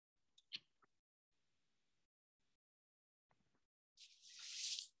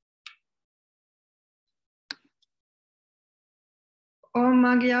Om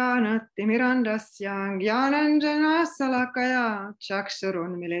Agyanatimirandasya Gyananjana Salakaya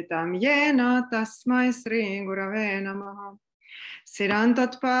Chakshurun Militam Yena Tasmai Sri Gurave Namaha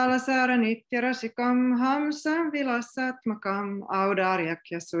Siddhantatpala Nitya-rasikam Hamsam Vilasatmakam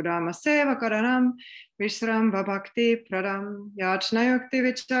Audaryakya Sudama Sevakaranam Vishram Bhakti Pradam Yachnayukti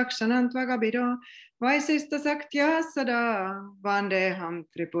Vichakshanantvagabido Vaisista Saktya Sada Vandeham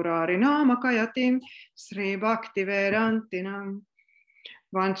Tripurari Namakayatim Sri Bhakti Vedantinam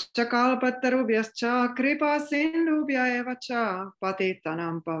Vanchakalpatarubhyascha Kripa Sindhubhya eva cha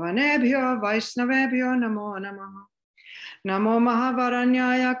Patitanam Pavanebhyo Vaishnavebhyo Namo Namaha Namo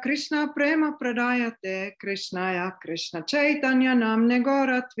Mahavaranyaya Krishna Prema Pradayate Krishnaya Krishna Chaitanya Namne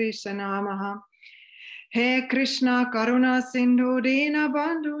Goratvise Namaha He Krishna Karuna Sindhu Dina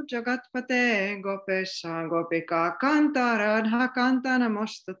Bandhu Jagatpate Gopesha Gopika Kanta Radha Kanta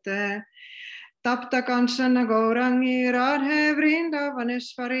Namostate Tapta Kanchana Gaurangi Radhe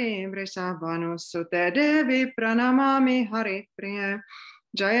Vrindavaneshwari Vrishabhanusute Devi Pranamami Hari Priye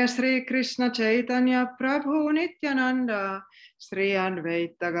Jaya Sri Krishna Chaitanya Prabhu Nityananda Sri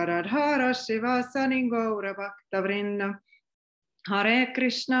Advaita Garadhara Shivasani Gaura Bhakta Vrinda Hare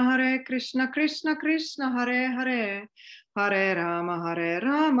Krishna Krishna Krishna Hare Hare Hare Rama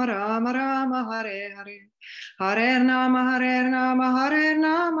Rama Rama Hare Hare Hare Nama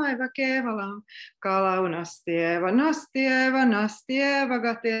Eva Kevalam Kalau Nasti Eva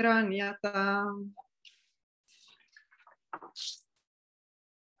Gatiranyata.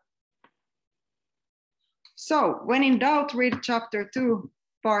 So, when in doubt, read chapter 2,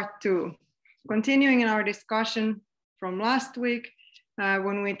 part 2. Continuing in our discussion from last week,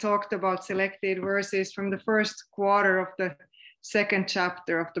 when we talked about selected verses from the first quarter of the second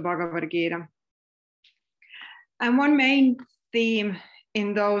chapter of the Bhagavad Gita. And one main theme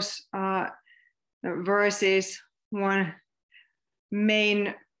in those verses, one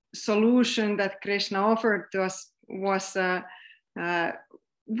main solution that Krishna offered to us was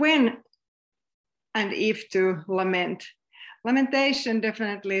when and if to lament. Lamentation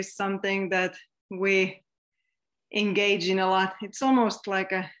definitely is something that we engage in a lot. It's almost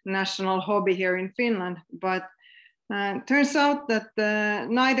like a national hobby here in Finland, but turns out that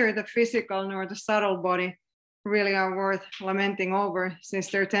neither the physical nor the subtle body really are worth lamenting over, since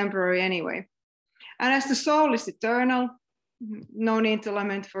they're temporary anyway. And as the soul is eternal, no need to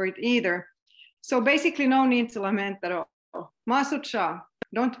lament for it either. So basically no need to lament at all. Masucha,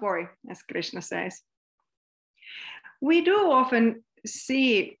 don't worry, as Krishna says. We do often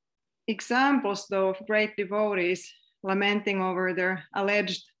see examples, though, of great devotees lamenting over their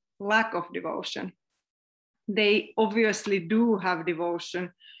alleged lack of devotion. They obviously do have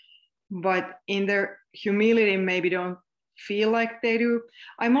devotion, but in their humility maybe don't feel like they do.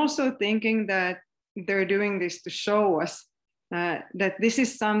 I'm also thinking that they're doing this to show us that this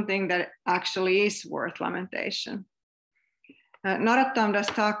is something that actually is worth lamentation. Narottam Das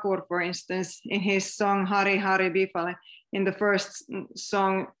Thakur, for instance, in his song Hari Hari Bifale, in the first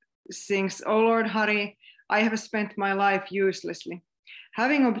song sings, "O Lord Hari, I have spent my life uselessly.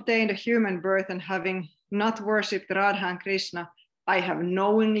 Having obtained a human birth and having not worshipped Radha and Krishna, I have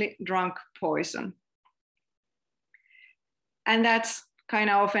knowingly drunk poison." And that's kind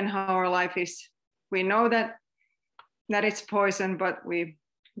of often how our life is. We know that it's poison, but we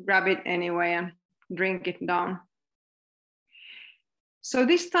grab it anyway and drink it down. So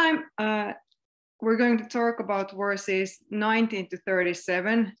this time we're going to talk about verses 19 to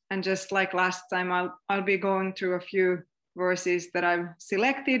 37. And just like last time, I'll be going through a few verses that I've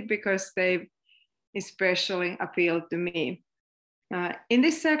selected because they especially appealed to me. In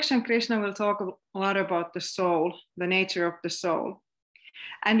this section, Krishna will talk a lot about the soul, the nature of the soul.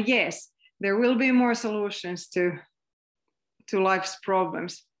 And yes, there will be more solutions to life's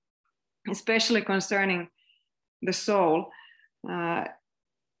problems, especially concerning the soul.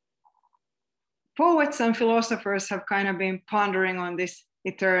 Poets and philosophers have kind of been pondering on this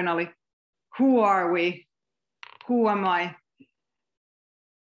eternally. Who are we? Who am I?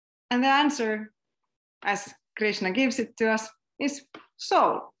 And the answer, as Krishna gives it to us, is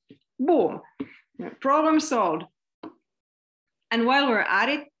soul. Boom. Problem solved. And while we're at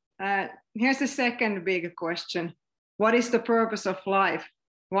it, here's the second big question. What is the purpose of life?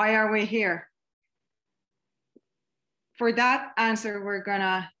 Why are we here? For that answer, we're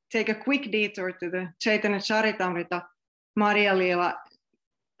gonna take a quick detour to the Chaitanya Charitamrita, Madhya Lila,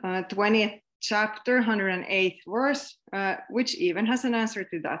 20th chapter, 108th verse, which even has an answer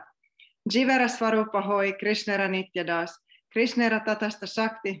to that. Jivara Swarupa Hoi, Krishnara Nityadas, Krishnara Tatasta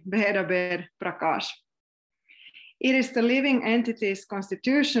Shakti, Bheda Bhed Prakash. It is the living entity's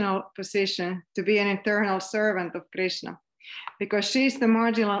constitutional position to be an eternal servant of Krishna. because she is the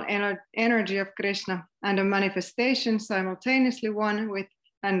marginal energy of Krishna and a manifestation simultaneously one with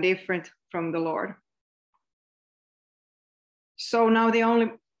and different from the Lord. So now the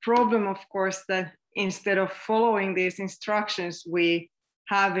only problem, of course, that instead of following these instructions, we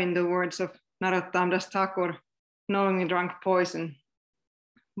have in the words of Narottam Das Thakur, knowingly drunk poison.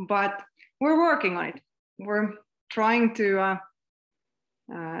 But we're working on it. We're trying to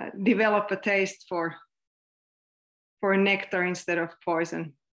develop a taste for nectar instead of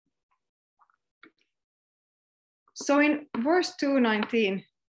poison. So in verse 219,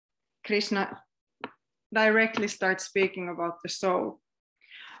 Krishna directly starts speaking about the soul.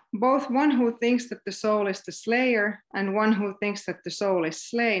 Both one who thinks that the soul is the slayer and one who thinks that the soul is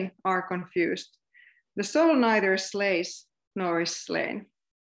slain are confused. The soul neither slays nor is slain.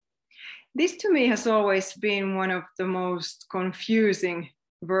 This to me has always been one of the most confusing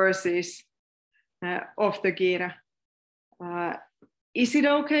verses of the Gita. Is it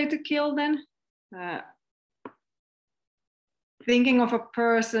okay to kill then? Thinking of a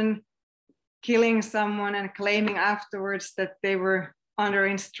person killing someone and claiming afterwards that they were under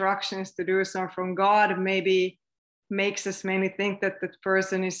instructions to do so from God maybe makes us mainly think that that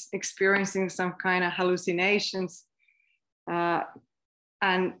person is experiencing some kind of hallucinations.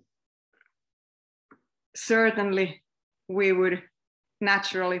 And certainly we would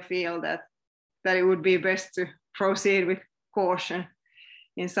naturally feel that it would be best to proceed with caution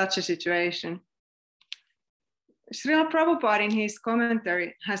in such a situation. Srila Prabhupada in his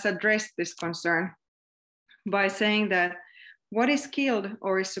commentary has addressed this concern by saying that what is killed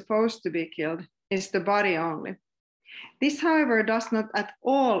or is supposed to be killed is the body only. This, however, does not at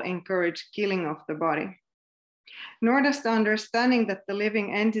all encourage killing of the body. Nor does the understanding that the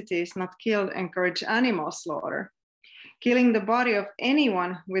living entity is not killed encourage animal slaughter. Killing the body of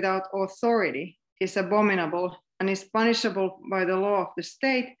anyone without authority is abominable and is punishable by the law of the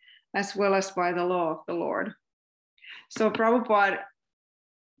state as well as by the law of the Lord. So Prabhupada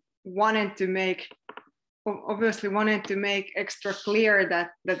obviously wanted to make extra clear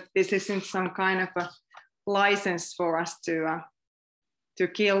that this isn't some kind of a license for us to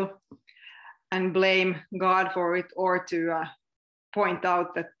kill and blame God for it, or to point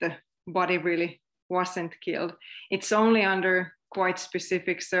out that the body really wasn't killed. It's only under quite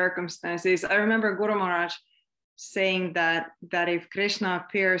specific circumstances. I remember Guru Maharaj saying that if Krishna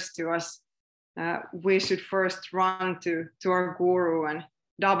appears to us, we should first run to our guru and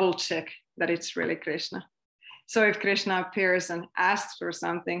double check that it's really Krishna. So if Krishna appears and asks for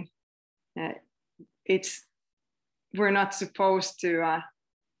something, we're not supposed to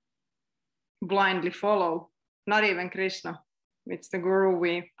blindly follow, not even Krishna. It's the guru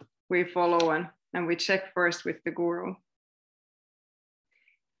we follow and we check first with the guru.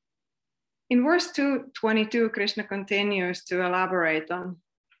 In verse 222, Krishna continues to elaborate on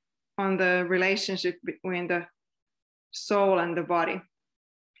the relationship between the soul and the body.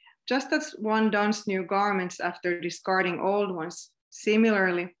 Just as one dons new garments after discarding old ones,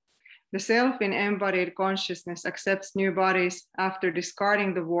 similarly, the self in embodied consciousness accepts new bodies after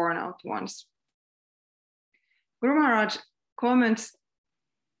discarding the worn out ones. Guru Maharaj comments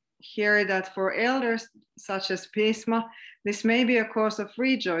here that for elders such as Bhisma, this may be a cause of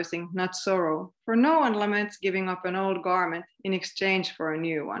rejoicing, not sorrow, for no one laments giving up an old garment in exchange for a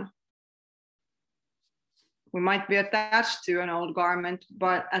new one. We might be attached to an old garment,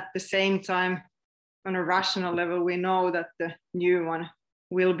 but at the same time, on a rational level, we know that the new one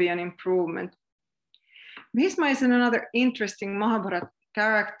will be an improvement. Bhisma is another interesting Mahabharata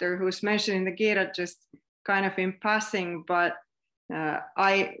character who's mentioned in the Gita just kind of in passing, but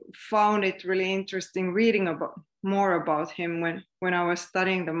I found it really interesting reading more about him when I was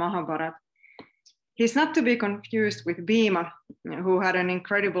studying the Mahabharata. He's not to be confused with Bhima, who had an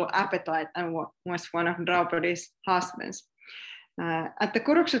incredible appetite and was one of Draupadi's husbands. At the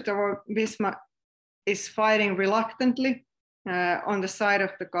Kurukshetra war, Bhisma is fighting reluctantly on the side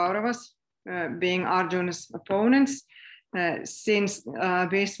of the Kauravas, being Arjuna's opponents, since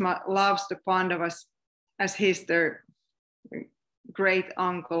Bhisma loves the Pandavas as he's their great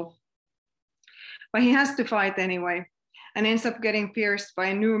uncle. But he has to fight anyway, and ends up getting pierced by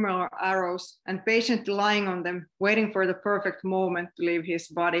innumerable arrows and patiently lying on them, waiting for the perfect moment to leave his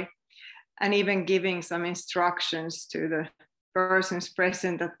body, and even giving some instructions to the persons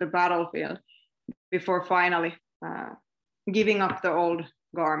present at the battlefield before finally giving up the old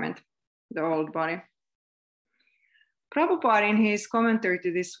garment, the old body. Prabhupada, in his commentary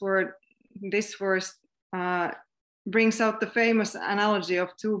to this verse, brings out the famous analogy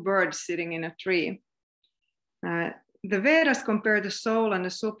of two birds sitting in a tree. The Vedas compare the soul and the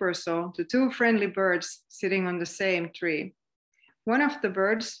super soul to two friendly birds sitting on the same tree. One of the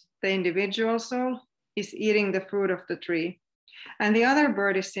birds, the individual soul, is eating the fruit of the tree, and the other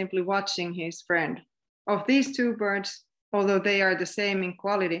bird is simply watching his friend. Of these two birds, although they are the same in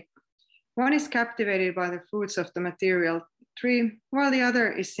quality, one is captivated by the fruits of the material tree, while the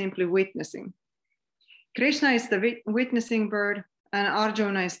other is simply witnessing. Krishna is the witnessing bird, and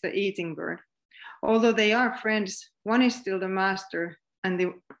Arjuna is the eating bird. Although they are friends, one is still the master, and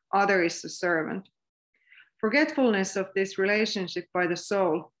the other is the servant. Forgetfulness of this relationship by the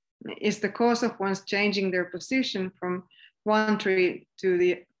soul is the cause of one's changing their position from one tree to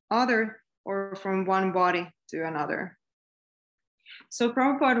the other, or from one body to another. So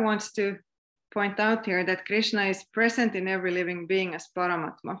Prabhupada wants to point out here that Krishna is present in every living being as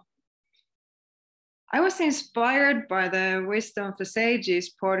Paramatma. I was inspired by the Wisdom of the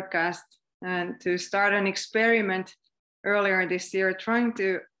Sages podcast and to start an experiment earlier this year, trying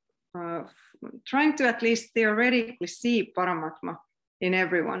to at least theoretically see Paramatma in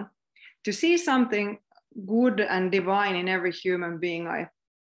everyone, to see something good and divine in every human being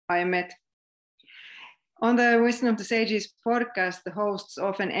I met. On the Wisdom of the Sages podcast, the hosts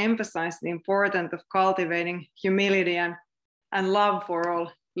often emphasize the importance of cultivating humility and love for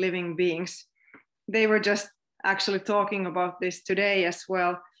all living beings. They were just actually talking about this today as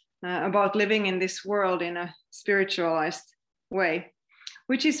well, about living in this world in a spiritualized way,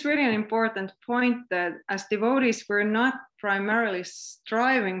 which is really an important point, that as devotees, we're not primarily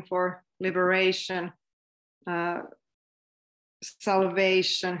striving for liberation,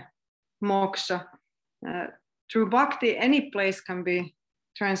 salvation, moksha. Through bhakti, any place can be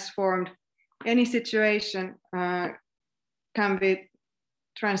transformed, any situation can be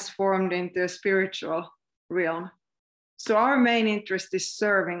transformed into a spiritual realm. So our main interest is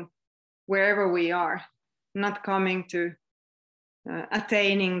serving wherever we are, not coming to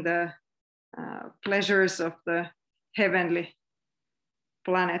attaining the pleasures of the heavenly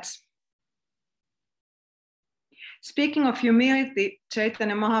planets. Speaking of humility,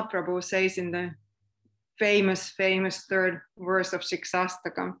 Chaitanya Mahaprabhu says in the famous third verse of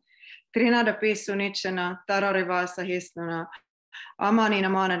Shiksastakam, Trinadapi sunichana tararivasa hisnana amanina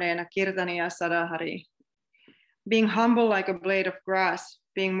manadena kirtaniya sadahari. Being humble like a blade of grass,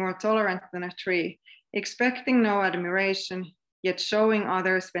 being more tolerant than a tree, expecting no admiration, yet showing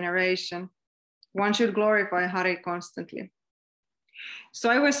others veneration, one should glorify Hari constantly. So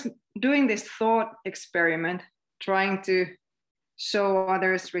I was doing this thought experiment, trying to show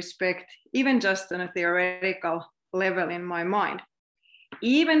others respect, even just on a theoretical level in my mind.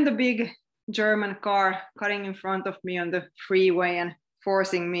 Even the big German car cutting in front of me on the freeway and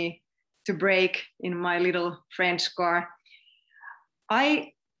forcing me to brake in my little French car.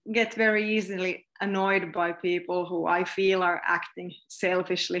 I get very easily annoyed by people who I feel are acting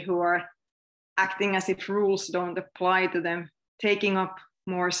selfishly, who are acting as if rules don't apply to them, taking up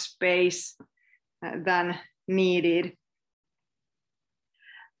more space than needed.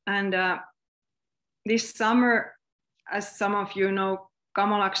 And this summer, as some of you know,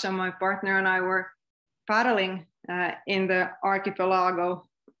 Kamalaksha, my partner, and I were paddling in the archipelago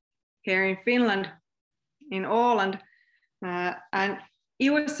here in Finland, in Åland, and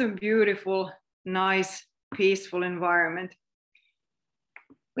it was a beautiful, nice, peaceful environment.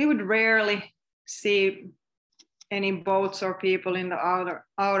 We would rarely see any boats or people in the outer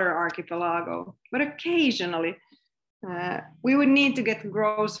archipelago, but occasionally we would need to get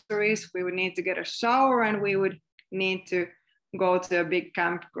groceries, we would need to get a shower, and we would need to go to a big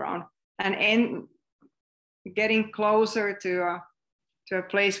campground. And getting closer to a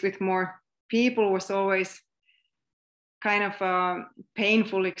place with more people was always kind of a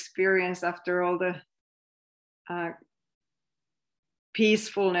painful experience after all the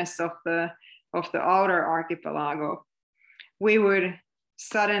peacefulness of the outer archipelago. We would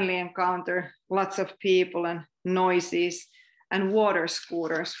suddenly encounter lots of people and noises and water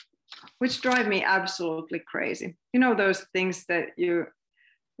scooters, which drive me absolutely crazy. You know, those things that you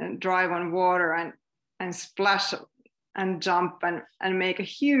drive on water and splash and jump and make a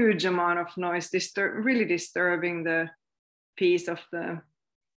huge amount of noise, really disturbing the peace of the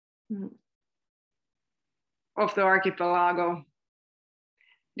archipelago,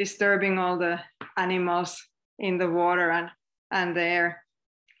 disturbing all the animals in the water and the air,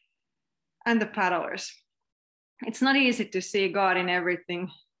 and the paddlers. It's not easy to see God in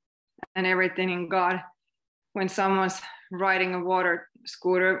everything and everything in God when someone's riding a water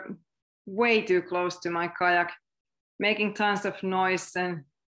scooter way too close to my kayak, making tons of noise and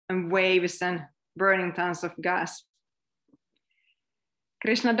waves and burning tons of gas.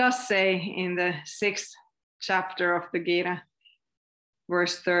 Krishna does say in the 6th chapter of the Gita,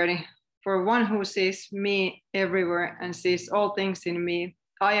 verse 30. For one who sees me everywhere and sees all things in me,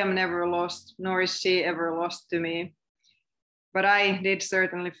 I am never lost, nor is she ever lost to me. But I did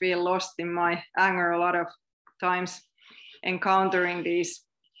certainly feel lost in my anger a lot of times, encountering these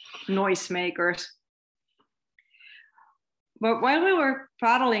noisemakers. But while we were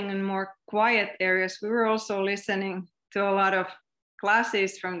paddling in more quiet areas, we were also listening to a lot of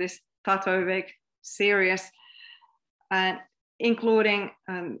classes from this Tattva Vivek series, and including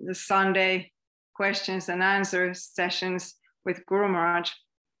the Sunday questions and answers sessions with Guru Maharaj.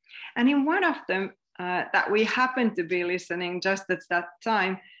 And in one of them that we happened to be listening just at that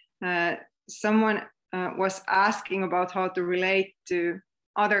time, someone was asking about how to relate to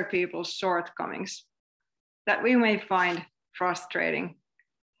other people's shortcomings that we may find frustrating.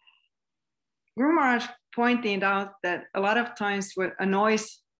 Guru Maharaj pointed out that a lot of times what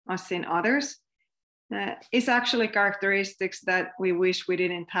annoys us in others is actually characteristics that we wish we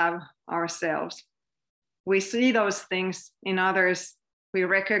didn't have ourselves. We see those things in others, we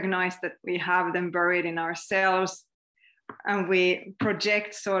recognize that we have them buried in ourselves, and we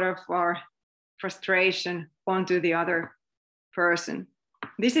project sort of our frustration onto the other person.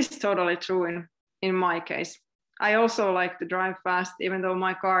 This is totally true in my case. I also like to drive fast, even though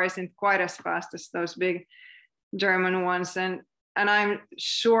my car isn't quite as fast as those big German ones. And I'm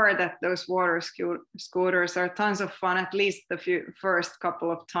sure that those water scooters are tons of fun, at least the first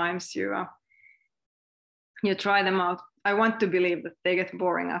couple of times you try them out. I want to believe that they get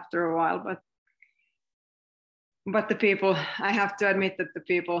boring after a while, but the people, I have to admit that the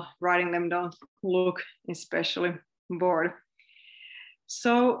people riding them don't look especially bored.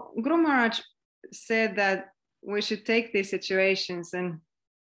 So Guru Maharaj said that we should take these situations and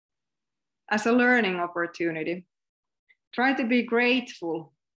as a learning opportunity, try to be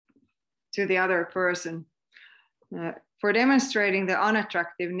grateful to the other person for demonstrating the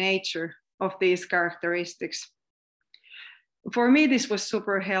unattractive nature of these characteristics. For me, this was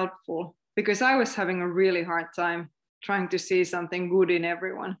super helpful because I was having a really hard time trying to see something good in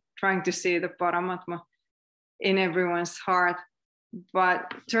everyone, trying to see the Paramatma in everyone's heart,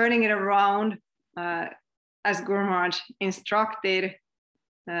 but turning it around as Guru Maharaj instructed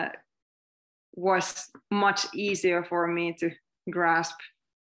was much easier for me to grasp.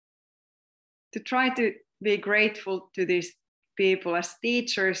 To try to be grateful to these people as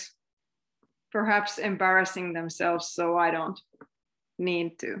teachers, perhaps embarrassing themselves so I don't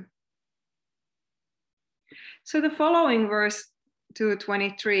need to. So the following verse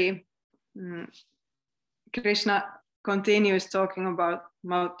 223, Krishna continues talking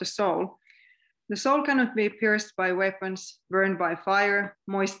about the soul. The soul cannot be pierced by weapons, burned by fire,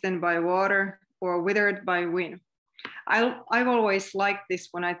 moistened by water, or withered by wind. I've always liked this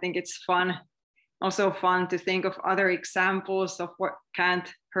one. I think it's fun. Also fun to think of other examples of what can't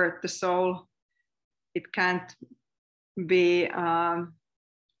hurt the soul. It can't be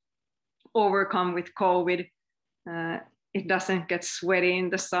overcome with COVID. It doesn't get sweaty in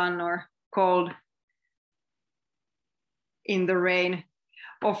the sun or cold in the rain.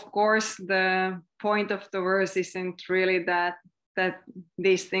 Of course, the point of the verse isn't really that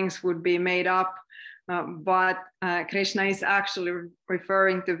these things would be made up, but Krishna is actually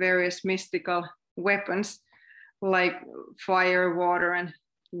referring to various mystical weapons like fire, water, and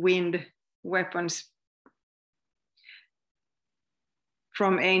wind weapons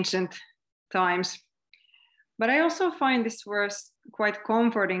from ancient times. But I also find this verse quite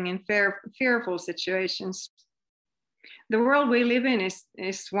comforting in fearful situations. The world we live in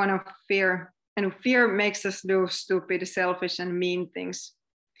is one of fear, and fear makes us do stupid, selfish, and mean things.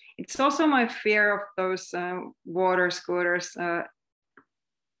 It's also my fear of those water scooters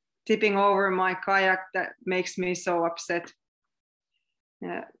tipping over my kayak that makes me so upset.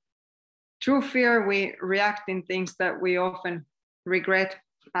 Through fear, we react in things that we often regret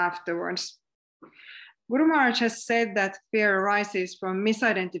afterwards. Guru Maharaj has said that fear arises from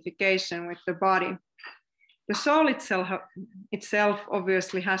misidentification with the body. The soul itself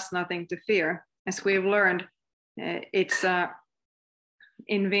obviously has nothing to fear. As we've learned, it's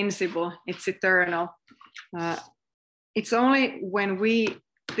invincible, it's eternal. It's only when we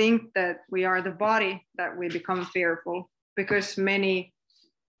think that we are the body that we become fearful, because many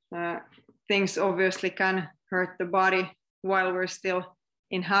things obviously can hurt the body while we're still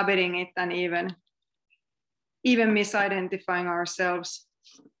inhabiting it and even misidentifying ourselves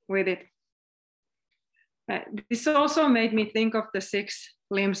with it. This also made me think of the 6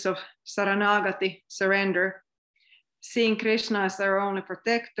 limbs of Saranagati, surrender, seeing Krishna as our only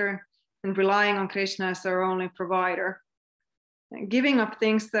protector and relying on Krishna as our only provider. Giving up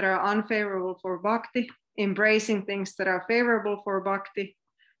things that are unfavorable for bhakti embracing things that are favorable for bhakti,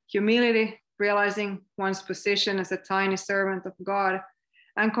 humility, realizing one's position as a tiny servant of God,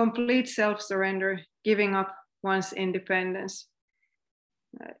 and complete self-surrender, giving up one's independence.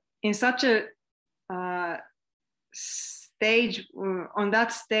 In such a stage, on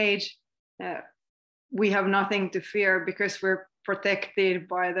that stage, we have nothing to fear because we're protected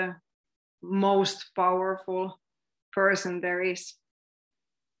by the most powerful person there is.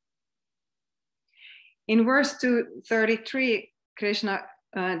 In verse 233, Krishna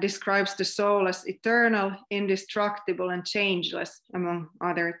describes the soul as eternal, indestructible, and changeless, among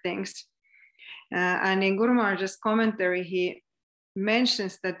other things. And in Guru Maharaj's commentary, he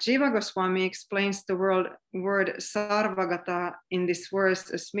mentions that Jiva Goswami explains the word sarvagata in this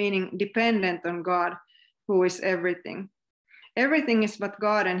verse as meaning dependent on God, who is everything. Everything is but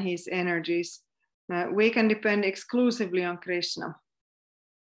God and his energies. We can depend exclusively on Krishna,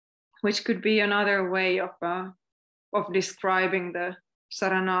 which could be another way of describing the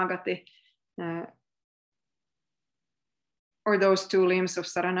Saranagati, or those two limbs of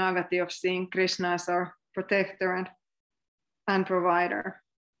Saranagati, of seeing Krishna as our protector and provider.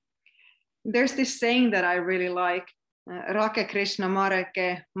 There's this saying that I really like, Rake Krishna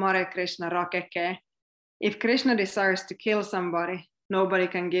Mareke, Mare Krishna Rakeke. If Krishna desires to kill somebody, nobody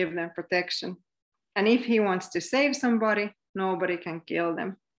can give them protection. And if he wants to save somebody, nobody can kill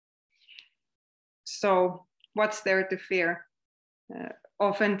them. So what's there to fear?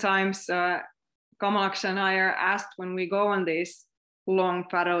 Oftentimes, Kamalaksha and I are asked when we go on these long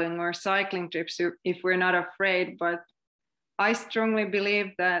paddling or cycling trips if we're not afraid, but I strongly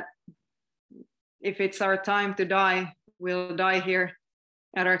believe that if it's our time to die, we'll die here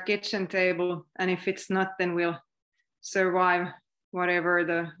at our kitchen table, and if it's not, then we'll survive whatever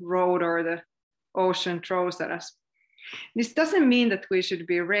the road or the ocean throws at us. This doesn't mean that we should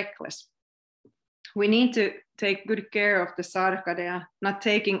be reckless. We need to take good care of the sadhakadeha, not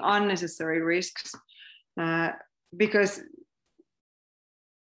taking unnecessary risks, because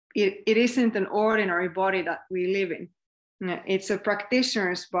it isn't an ordinary body that we live in. It's a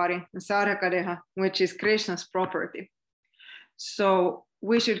practitioner's body, a sadhakadeha, which is Krishna's property. So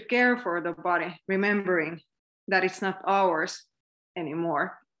we should care for the body, remembering that it's not ours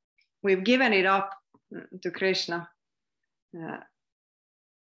anymore. We've given it up to Krishna.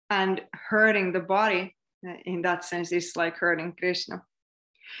 And hurting the body in that sense is like hurting Krishna.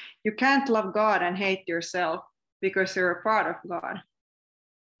 You can't love God and hate yourself because you're a part of God.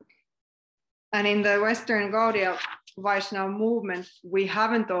 And in the Western Gaudiya Vaishnava movement, we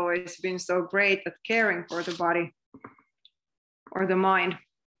haven't always been so great at caring for the body or the mind.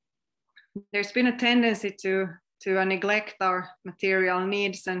 There's been a tendency to neglect our material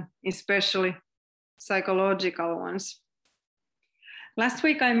needs, and especially psychological ones. Last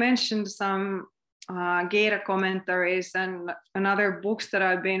week I mentioned some Gita commentaries and other books that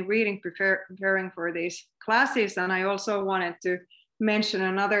I've been reading preparing for these classes, and I also wanted to mention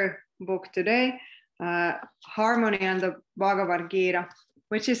another book today, Harmony and the Bhagavad Gita,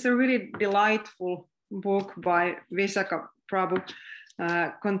 which is a really delightful book by Visakha Prabhu,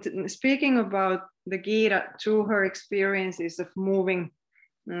 speaking about the Gita through her experiences of moving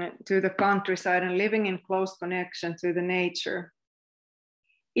to the countryside and living in close connection to the nature.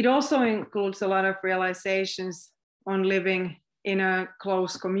 It also includes a lot of realizations on living in a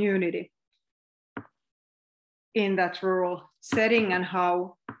close community in that rural setting, and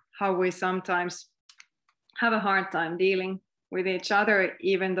how we sometimes have a hard time dealing with each other,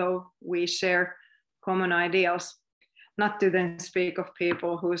 even though we share common ideals, not to then speak of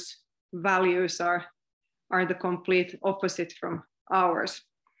people whose values are the complete opposite from ours.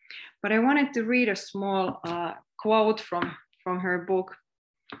 But I wanted to read a small quote from her book.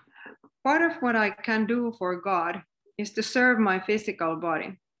 Part of what I can do for God is to serve my physical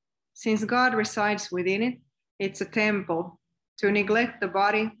body. Since God resides within it, it's a temple. To neglect the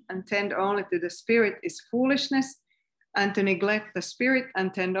body and tend only to the spirit is foolishness, and to neglect the spirit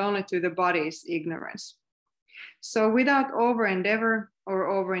and tend only to the body is ignorance. So without over-endeavor or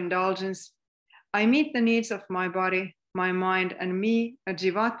overindulgence, I meet the needs of my body, my mind, and me, a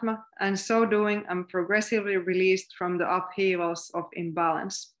Jivatma, and so doing, I'm progressively released from the upheavals of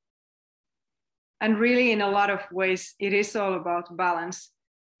imbalance. And really, in a lot of ways, it is all about balance,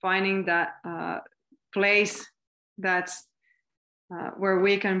 finding that place that's where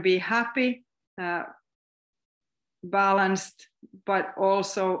we can be happy, balanced, but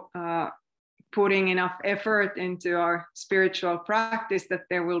also putting enough effort into our spiritual practice that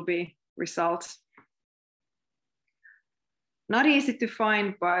there will be results. Not easy to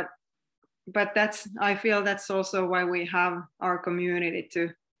find, but I feel that's also why we have our community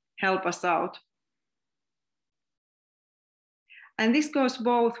to help us out. And this goes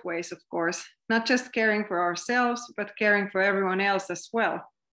both ways, of course, not just caring for ourselves, but caring for everyone else as well.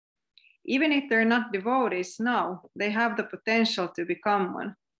 Even if they're not devotees now, they have the potential to become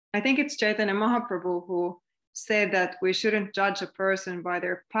one. I think it's Chaitanya Mahaprabhu who said that we shouldn't judge a person by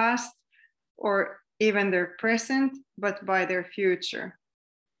their past or even their present, but by their future.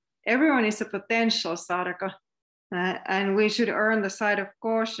 Everyone is a potential sadhaka, and we should earn the side of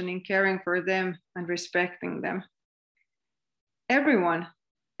caution in caring for them and respecting them. Everyone,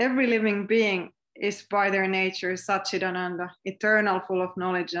 every living being is by their nature Satchidananda, eternal, full of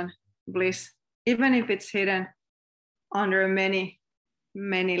knowledge and bliss, even if it's hidden under many,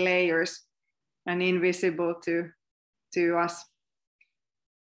 many layers and invisible to us.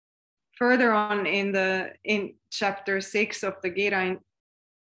 Further on in chapter 6 of the Gita,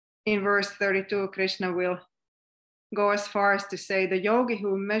 in verse 32, Krishna will go as far as to say, the yogi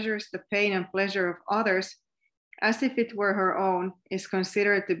who measures the pain and pleasure of others as if it were her own is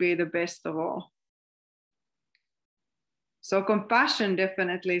considered to be the best of all. So compassion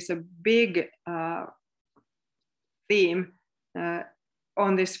definitely is a big theme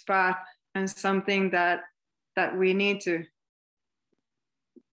on this path, and something that we need to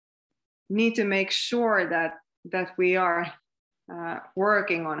make sure that we are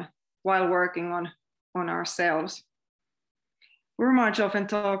working on while working on ourselves. Guru Maharaj often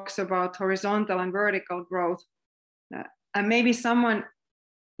talks about horizontal and vertical growth, and maybe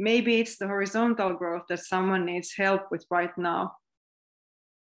it's the horizontal growth that someone needs help with right now.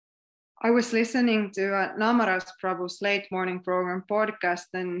 I was listening to Namaraj Prabhu's late morning program podcast,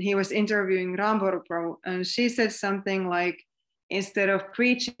 and he was interviewing Rambharu Prabhu, and she said something like, instead of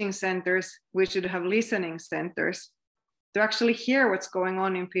preaching centers, we should have listening centers to actually hear what's going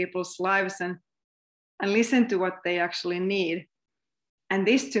on in people's lives and listen to what they actually need. And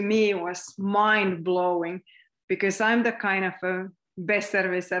this to me was mind-blowing, because I'm the kind of a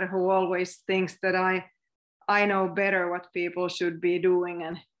besserwisser who always thinks that I know better what people should be doing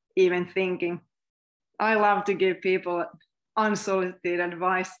and even thinking. I love to give people unsolicited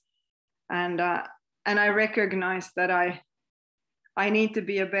advice, and I recognize that I need to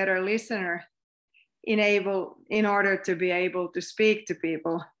be a better listener in order to be able to speak to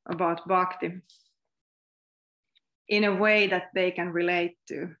people about bhakti in a way that they can relate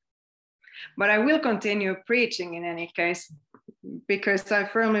to. But I will continue preaching in any case, because I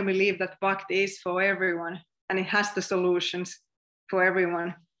firmly believe that bhakti is for everyone, and it has the solutions for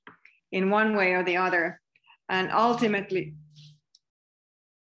everyone in one way or the other. And ultimately,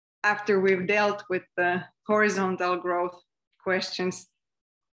 after we've dealt with the horizontal growth questions,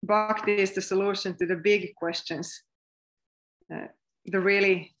 bhakti is the solution to the big questions, the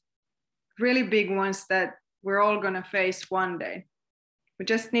really, really big ones that we're all going to face one day. We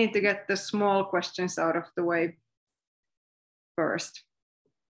just need to get the small questions out of the way first.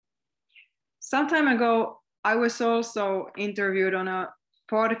 Some time ago, I was also interviewed on a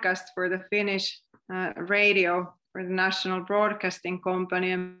podcast for the Finnish radio, for the National Broadcasting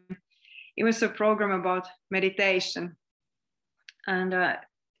Company. And it was a program about meditation. And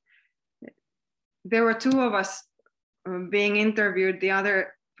there were two of us being interviewed. The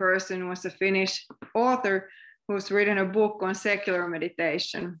other person was a Finnish author who's written a book on secular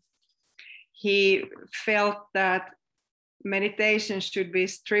meditation. He felt that meditation should be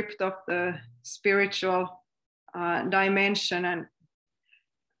stripped of the spiritual dimension,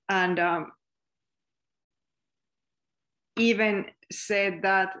 and even said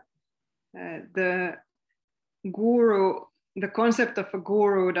that the concept of a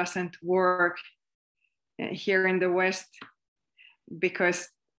guru doesn't work here in the West, because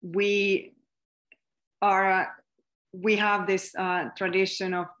we have this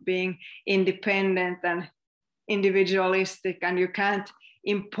tradition of being independent and individualistic, and you can't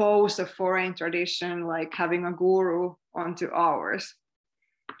impose a foreign tradition like having a guru onto ours.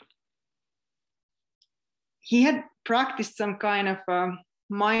 He had practiced some kind of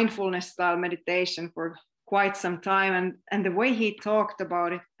mindfulness style meditation for quite some time, and the way he talked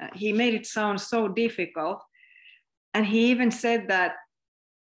about it, he made it sound so difficult. And he even said that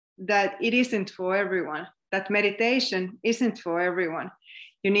it isn't for everyone, that meditation isn't for everyone.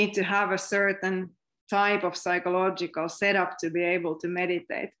 You need to have a certain type of psychological setup to be able to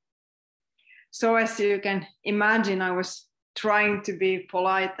meditate. So as you can imagine, I was trying to be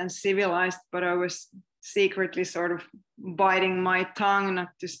polite and civilized, but I was secretly sort of biting my tongue not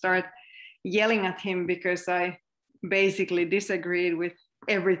to start yelling at him, because I basically disagreed with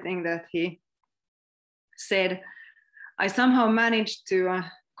everything that he said. I somehow managed to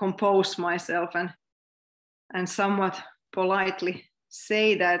compose myself and somewhat politely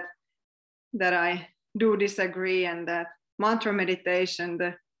say that I do disagree, and that mantra meditation,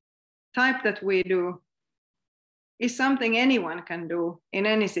 the type that we do, is something anyone can do in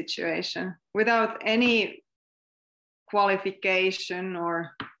any situation without any qualification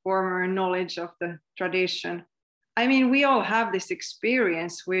or former knowledge of the tradition. I mean, we all have this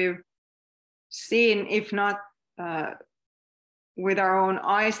experience. We've seen, if not with our own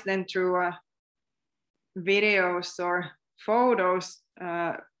eyes, then through videos or photos,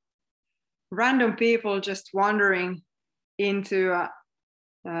 random people just wandering into a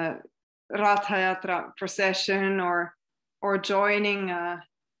Rath Yatra procession or joining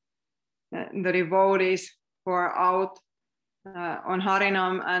the devotees who are out on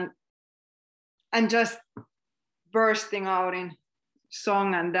Harinam and just bursting out in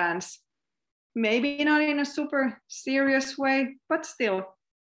song and dance. Maybe not in a super serious way, but still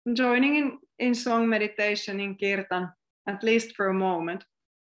joining in song meditation in Kirtan, at least for a moment.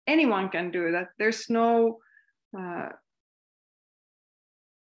 Anyone can do that. There's no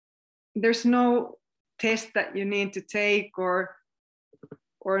test that you need to take or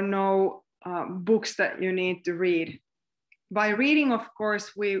no books that you need to read. By reading, of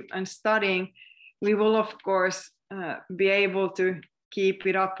course, and studying, we will, of course, be able to keep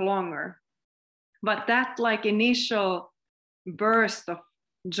it up longer. But that like initial burst of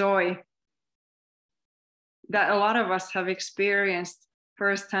joy that a lot of us have experienced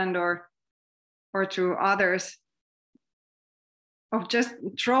firsthand or through others, of just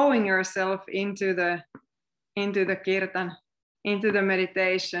throwing yourself into the kirtan, into the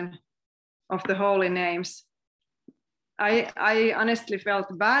meditation of the holy names. I honestly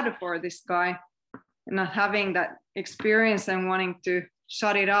felt bad for this guy not having that experience and wanting to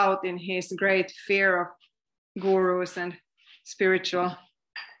shut it out in his great fear of gurus and spiritual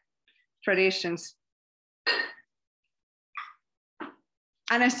traditions.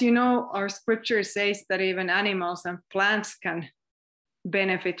 And as you know, our scripture says that even animals and plants can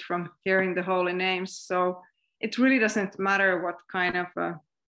benefit from hearing the holy names. So it really doesn't matter what kind of a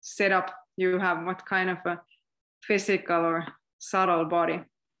setup you have, what kind of a physical or subtle body.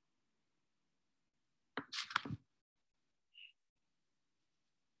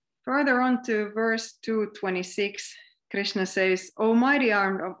 Further on to verse 226, Krishna says, "O mighty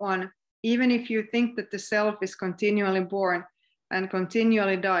armed one, even if you think that the self is continually born and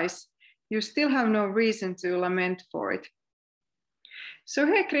continually dies, you still have no reason to lament for it." So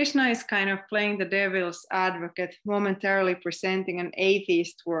here Krishna is kind of playing the devil's advocate, momentarily presenting an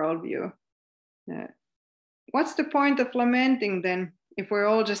atheist worldview. What's the point of lamenting then, if we're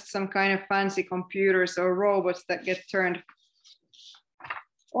all just some kind of fancy computers or robots that get turned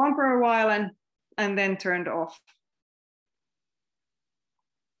on for a while and then turned off?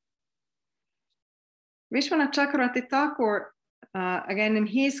 Vishwanath Chakravarti Thakur, again in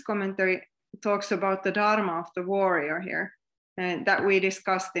his commentary, talks about the dharma of the warrior here, that we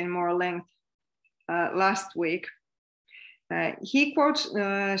discussed in more length last week. He quotes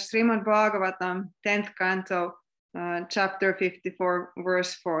Srimad Bhagavatam, 10th canto, chapter 54,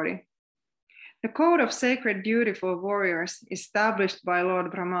 verse 40. The code of sacred duty for warriors established by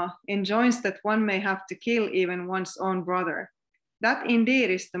Lord Brahma enjoins that one may have to kill even one's own brother. That indeed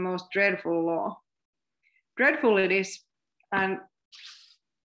is the most dreadful law. Dreadful it is, and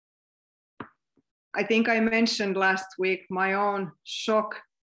I think I mentioned last week my own shock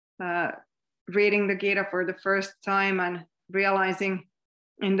reading the Gita for the first time and realizing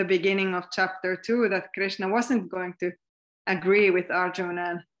in the beginning of chapter 2 that Krishna wasn't going to agree with Arjuna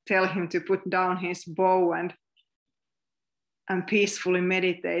and tell him to put down his bow and peacefully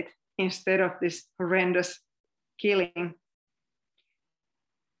meditate instead of this horrendous killing.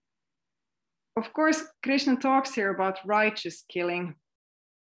 Of course, Krishna talks here about righteous killing.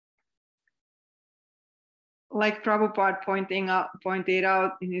 Like Prabhupada pointed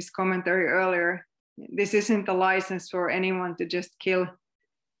out in his commentary earlier, this isn't a license for anyone to just kill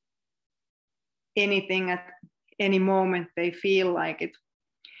anything at any moment they feel like it.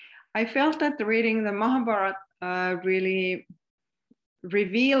 I felt that reading the Mahabharata really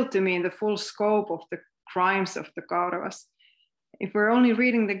revealed to me the full scope of the crimes of the Kauravas. If we're only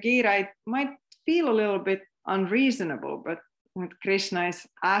reading the Gita, it might feel a little bit unreasonable, but what Krishna is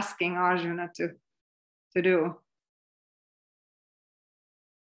asking Arjuna to do.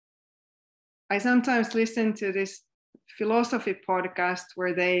 I sometimes listen to this philosophy podcast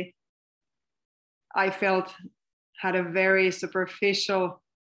where I felt had a very superficial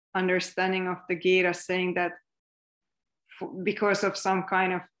understanding of the Gita, saying that because of some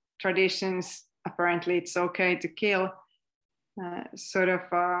kind of traditions, apparently it's okay to kill,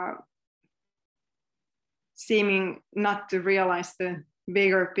 seeming not to realize the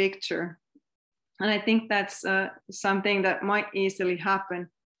bigger picture. And I think that's something that might easily happen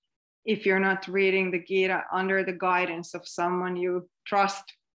if you're not reading the Gita under the guidance of someone you trust.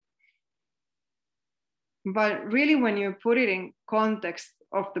 But really, when you put it in context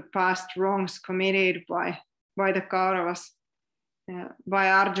of the past wrongs committed by the Kauravas,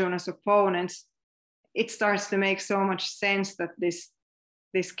 by Arjuna's opponents, it starts to make so much sense that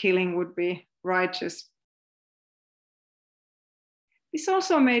this killing would be righteous. This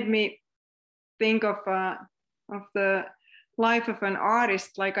also made me think of the life of an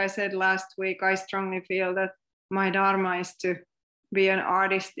artist. Like I said last week, I strongly feel that my dharma is to be an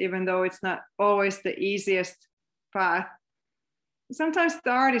artist, even though it's not always the easiest path. Sometimes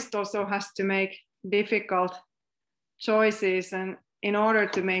the artist also has to make difficult choices, and in order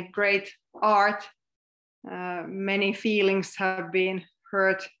to make great art, many feelings have been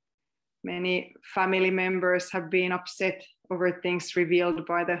hurt. Many family members have been upset over things revealed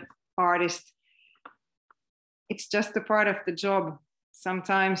by the artist. It's just a part of the job.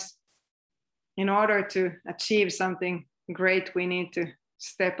 Sometimes, in order to achieve something great, we need to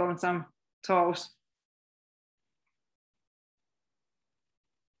step on some toes.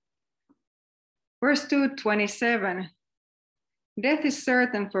 Verse 227, death is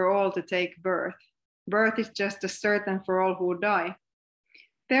certain for all to take birth. Birth is just as certain for all who die.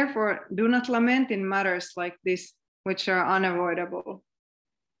 Therefore, do not lament in matters like this, which are unavoidable.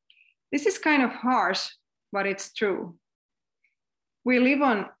 This is kind of harsh, but it's true. We live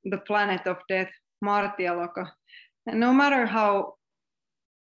on the planet of death, Martialoka, and no matter how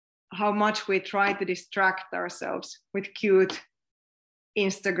much we try to distract ourselves with cute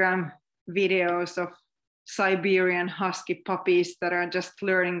Instagram videos of Siberian husky puppies that are just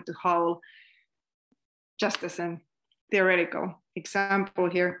learning to howl, just as a theoretical example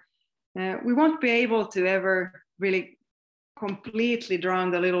here, we won't be able to ever really completely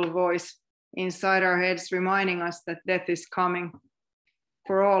drown the little voice inside our heads reminding us that death is coming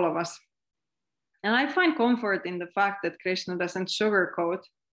for all of us. And I find comfort in the fact that Krishna doesn't sugarcoat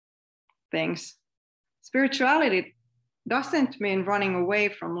things. Spirituality doesn't mean running away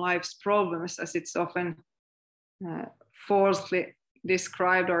from life's problems, as it's often falsely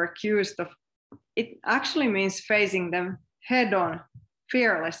described or accused of. It actually means facing them head on,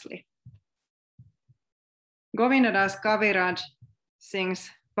 fearlessly. Govindadas Kaviraj sings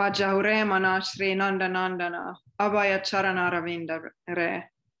Vajahuremana Sri Nanda Nandana Abhaya Charanaravinda Re.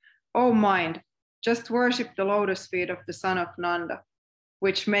 O mind, just worship the lotus feet of the son of Nanda,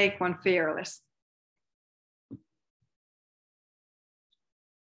 which make one fearless.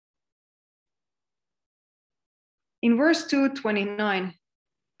 In verse 229,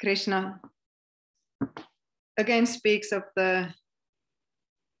 Krishna again speaks of the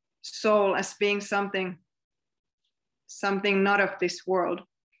soul as being something not of this world.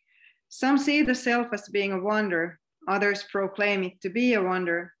 Some see the self as being a wonder, others proclaim it to be a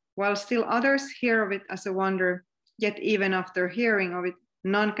wonder, while still others hear of it as a wonder, yet even after hearing of it,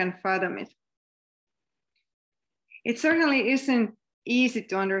 none can fathom it. It certainly isn't easy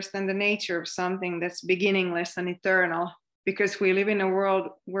to understand the nature of something that's beginningless and eternal, because we live in a world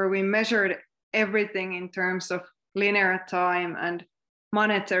where we measured everything in terms of linear time and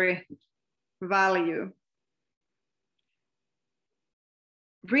monetary value.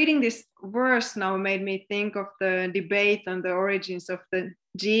 Reading this verse now made me think of the debate on the origins of the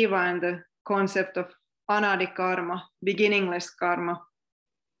jiva and the concept of anadi karma, beginningless karma,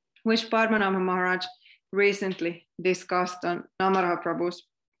 which Padmanabha Maharaj recently discussed on Namaraha Prabhu's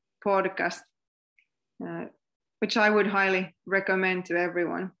podcast, which I would highly recommend to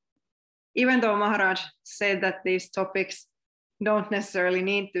everyone. Even though Maharaj said that these topics don't necessarily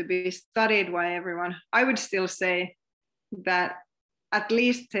need to be studied by everyone, I would still say that at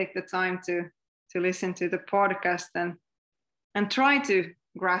least take the time to listen to the podcast and try to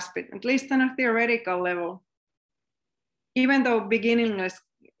grasp it, at least on a theoretical level. Even though beginningless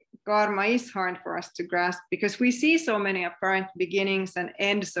karma is hard for us to grasp, because we see so many apparent beginnings and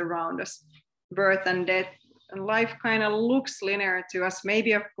ends around us, birth and death, and life kind of looks linear to us,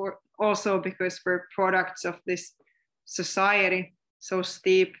 maybe of course also because we're products of this society so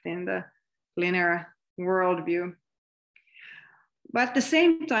steeped in the linear worldview. But at the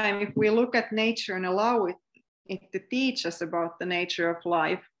same time, if we look at nature and allow it to teach us about the nature of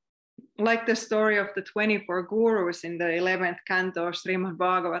life, like the story of the 24 gurus in the 11th canto of Srimad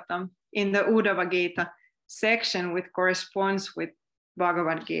Bhagavatam in the Uddhava Gita section, which corresponds with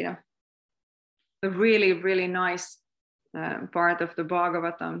Bhagavad Gita. A really, really nice part of the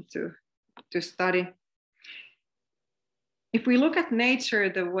Bhagavatam to study. If we look at nature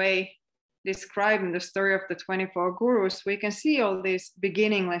the way described in the story of the 24 gurus, we can see all these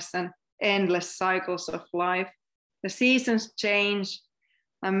beginningless and endless cycles of life. The seasons change,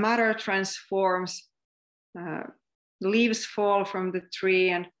 and matter transforms. Leaves fall from the tree,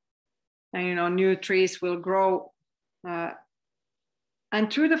 and new trees will grow.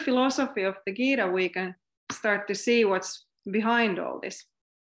 And through the philosophy of the Gita, we can start to see what's behind all this.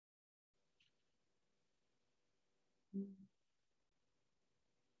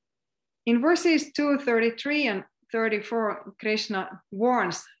 In verses 2:33 and 34, Krishna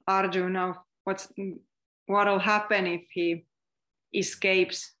warns Arjuna of what'll happen if he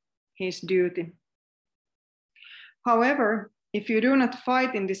escapes his duty. However, if you do not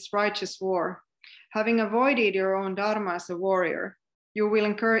fight in this righteous war, having avoided your own dharma as a warrior, you will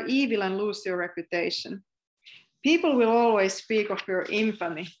incur evil and lose your reputation. People will always speak of your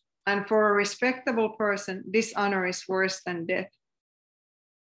infamy, and for a respectable person, dishonor is worse than death.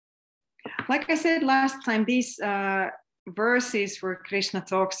 Like I said last time, these verses where Krishna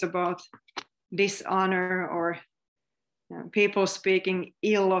talks about dishonor or people speaking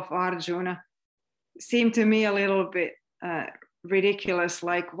ill of Arjuna seem to me a little bit ridiculous.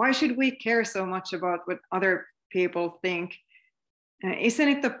 Like, why should we care so much about what other people think? Isn't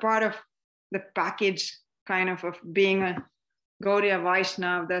it the part of the package kind of being a Gaudiya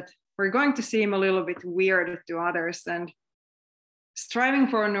Vaishnava that we're going to seem a little bit weird to others, and striving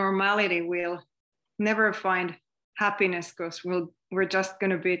for normality will never find happiness because we're just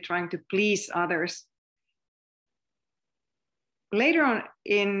going to be trying to please others. Later on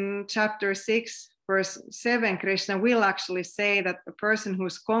in chapter 6, verse 7, Krishna will actually say that the person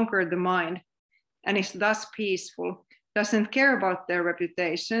who's conquered the mind and is thus peaceful doesn't care about their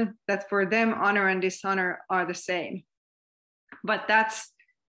reputation, that for them honor and dishonor are the same. But that's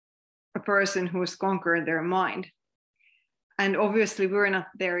a person who's conquered their mind. And obviously we're not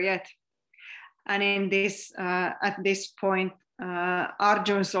there yet. And in this, at this point,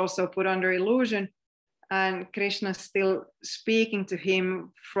 Arjuna's also put under illusion, and Krishna's still speaking to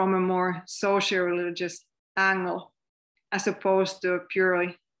him from a more socio-religious angle, as opposed to a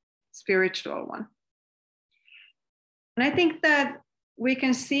purely spiritual one. And I think that we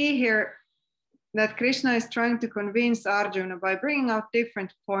can see here that Krishna is trying to convince Arjuna by bringing out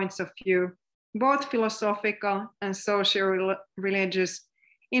different points of view, both philosophical and socio-religious,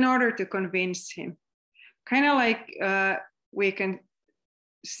 in order to convince him. Kind of like we can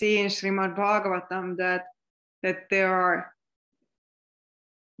see in Srimad Bhagavatam that there are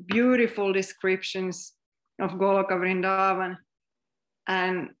beautiful descriptions of Goloka Vrindavan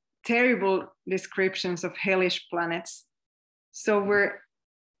and terrible descriptions of hellish planets. So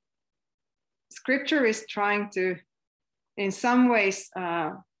scripture is trying to, in some ways,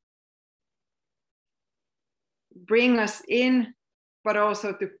 bring us in, but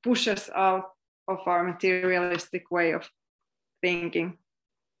also to push us out of our materialistic way of thinking.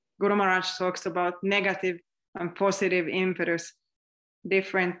 Guru Maharaj talks about negative and positive impetus,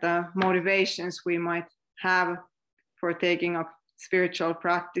 different motivations we might have for taking up spiritual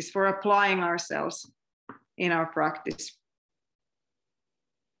practice, for applying ourselves in our practice.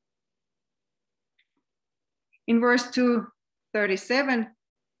 In verse 237,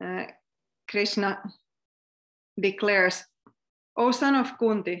 Krishna declares, O son of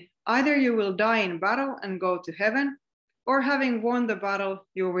Kunti, either you will die in battle and go to heaven, or having won the battle,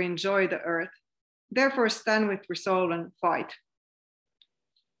 you will enjoy the earth. Therefore stand with resolve and fight.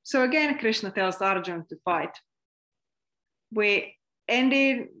 So again, Krishna tells Arjuna to fight. We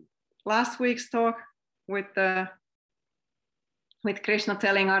ended last week's talk with Krishna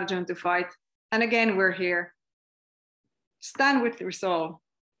telling Arjuna to fight. And again, we're here. Stand with resolve,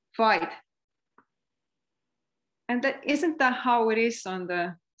 fight. And isn't that how it is on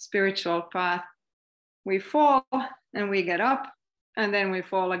the spiritual path? We fall and we get up, and then we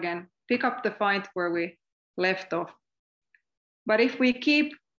fall again. Pick up the fight where we left off. But if we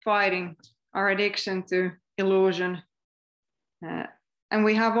keep fighting our addiction to illusion, and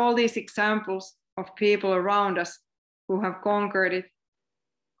we have all these examples of people around us who have conquered it,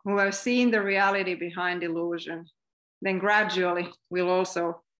 who have seen the reality behind illusion, then gradually we'll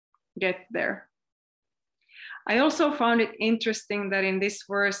also get there. I also found it interesting that in this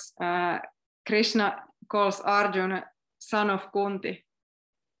verse, Krishna calls Arjuna son of Kunti.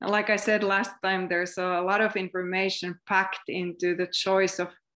 And like I said last time, there's a lot of information packed into the choice of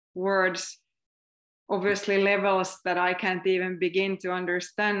words, obviously levels that I can't even begin to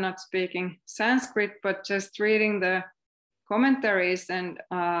understand, not speaking Sanskrit, but just reading the commentaries and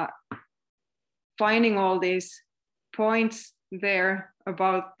finding all these points there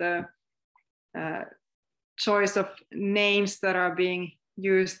about the choice of names that are being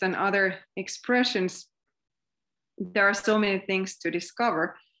used and other expressions. There are so many things to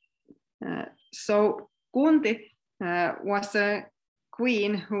discover. So Kunti was a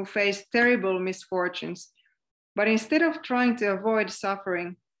queen who faced terrible misfortunes, but instead of trying to avoid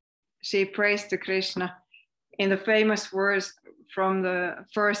suffering, she prays to Krishna in the famous words from the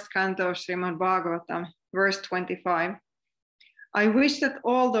first canto of Srimad Bhagavatam, verse 25. I wish that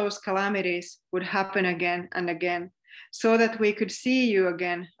all those calamities would happen again and again, so that we could see you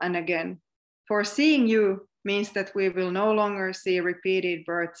again and again. For seeing you means that we will no longer see repeated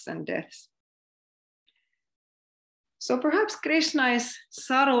births and deaths. So perhaps Krishna is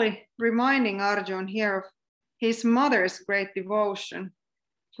subtly reminding Arjuna here of his mother's great devotion,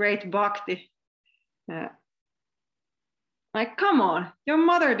 great bhakti. Like, come on, your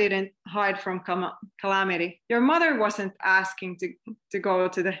mother didn't hide from calamity. Your mother wasn't asking to go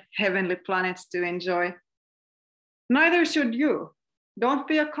to the heavenly planets to enjoy. Neither should you. Don't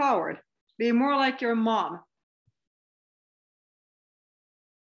be a coward. Be more like your mom.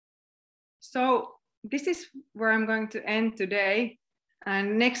 So this is where I'm going to end today.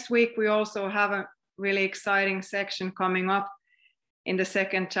 And next week, we also have a really exciting section coming up in the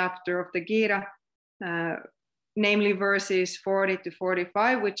second chapter of the Gita, namely verses 40 to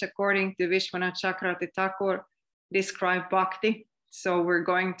 45, which according to Vishwanath Chakravarti Thakur describe bhakti. So we're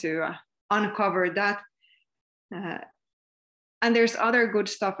going to uncover that. And there's other good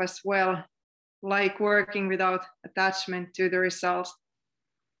stuff as well, like working without attachment to the results.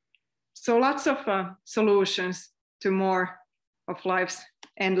 So lots of solutions to more of life's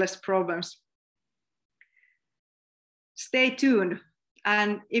endless problems. Stay tuned.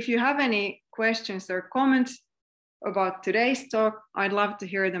 And if you have any questions or comments about today's talk, I'd love to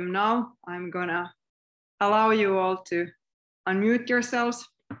hear them now. I'm gonna allow you all to unmute yourselves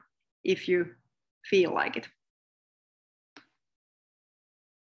if you feel like it.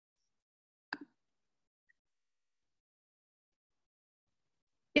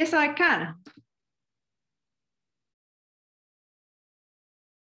 Yes, I can.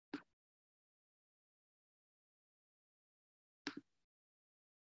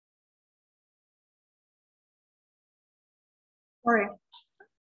 Sorry.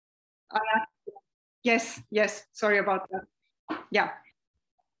 Yes, sorry about that. Yeah.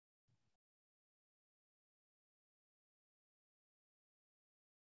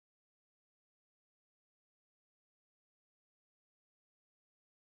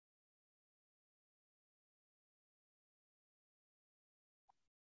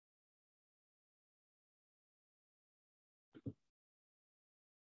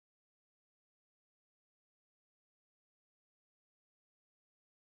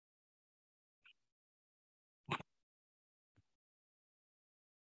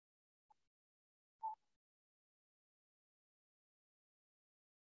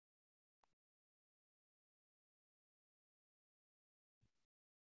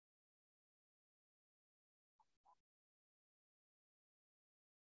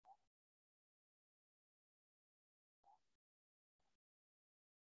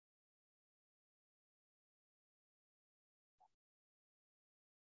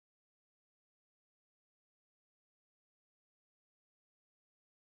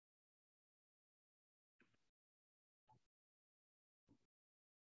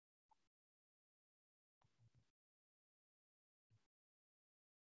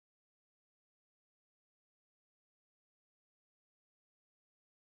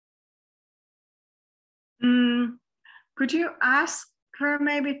 Could you ask her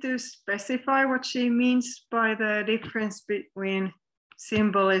maybe to specify what she means by the difference between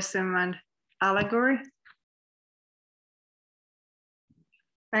symbolism and allegory?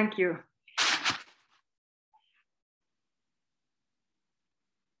 Thank you.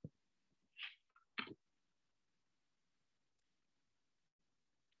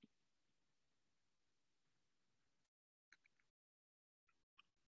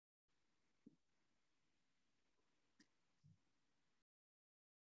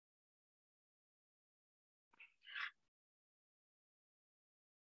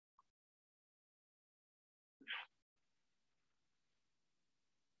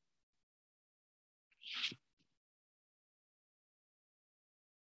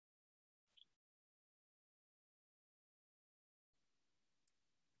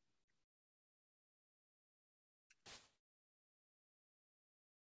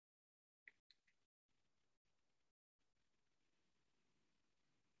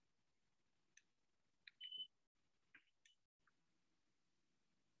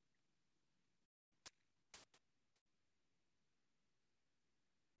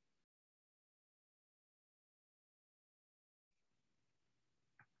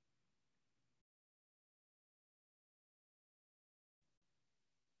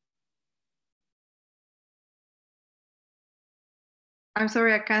 I'm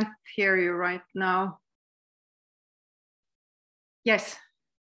sorry, I can't hear you right now. Yes.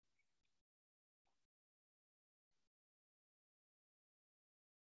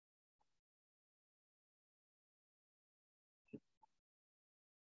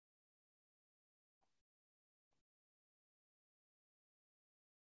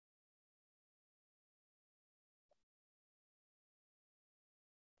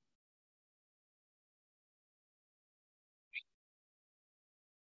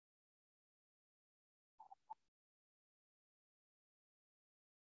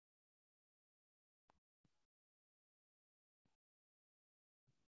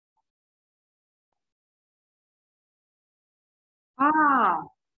 Ah,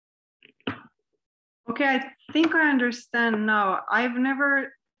 okay, I think I understand now. I've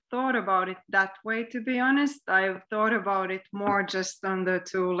never thought about it that way, to be honest. I've thought about it more just on the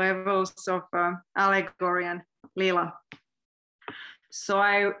two levels of allegory and lila. So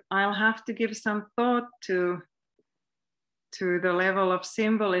I'll have to give some thought to the level of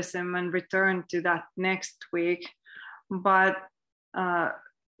symbolism and return to that next week. But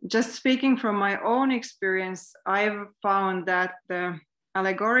just speaking from my own experience, I've found that the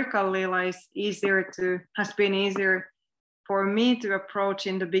allegorical lila has been easier for me to approach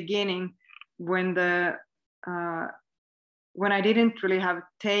in the beginning when I didn't really have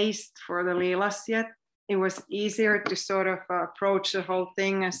taste for the lilas yet. It was easier to sort of approach the whole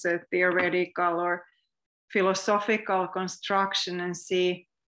thing as a theoretical or philosophical construction and see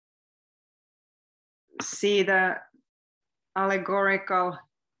the allegorical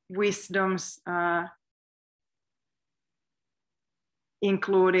wisdoms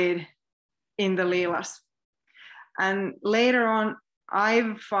included in the lilas. And later on,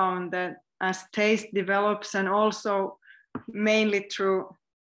 I've found that as taste develops, and also mainly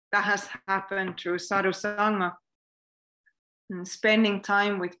that has happened through sadhusanga, spending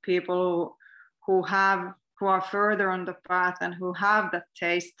time with people who are further on the path and who have that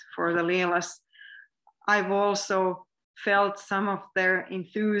taste for the lilas, I've also felt some of their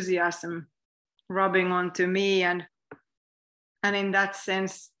enthusiasm rubbing onto me, and in that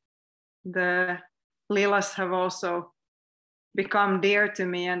sense, the lilas have also become dear to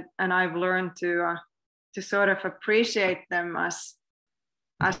me, and I've learned to sort of appreciate them as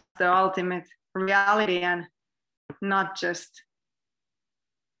the ultimate reality and not just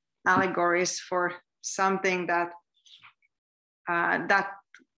allegories for something that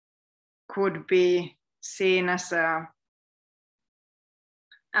could be seen as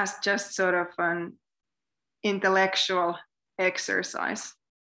just sort of an intellectual exercise.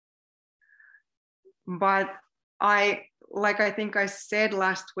 But I think I said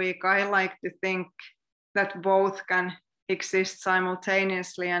last week, I like to think that both can exist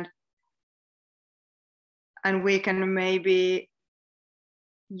simultaneously, and we can maybe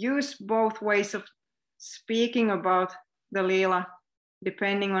use both ways of speaking about the lila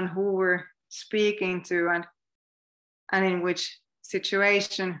depending on who we're speaking to and in which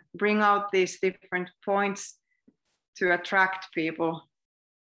situation, bring out these different points to attract people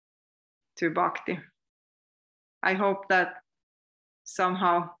to bhakti. I hope that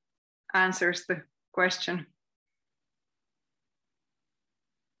somehow answers the question.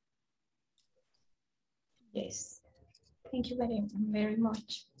 Yes, thank you very, very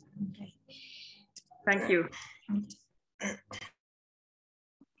much. Okay. Thank you.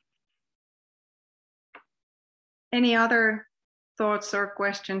 Any other thoughts or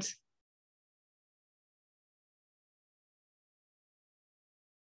questions?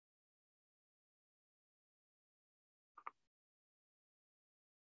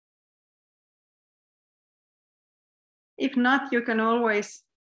 If not, you can always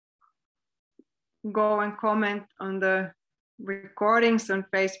go and comment on the recordings on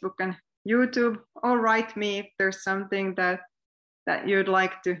Facebook and YouTube, or write me if there's something that you'd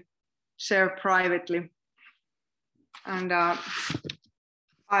like to share privately. And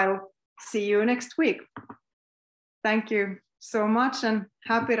I'll see you next week. Thank you so much, and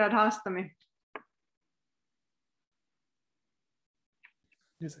happy Radhastami.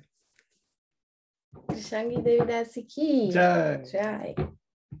 Krishangi Devidasi ki Jai. Jai.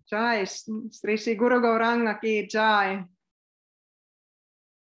 Jai. Sri Guru Gauranga ki Jai.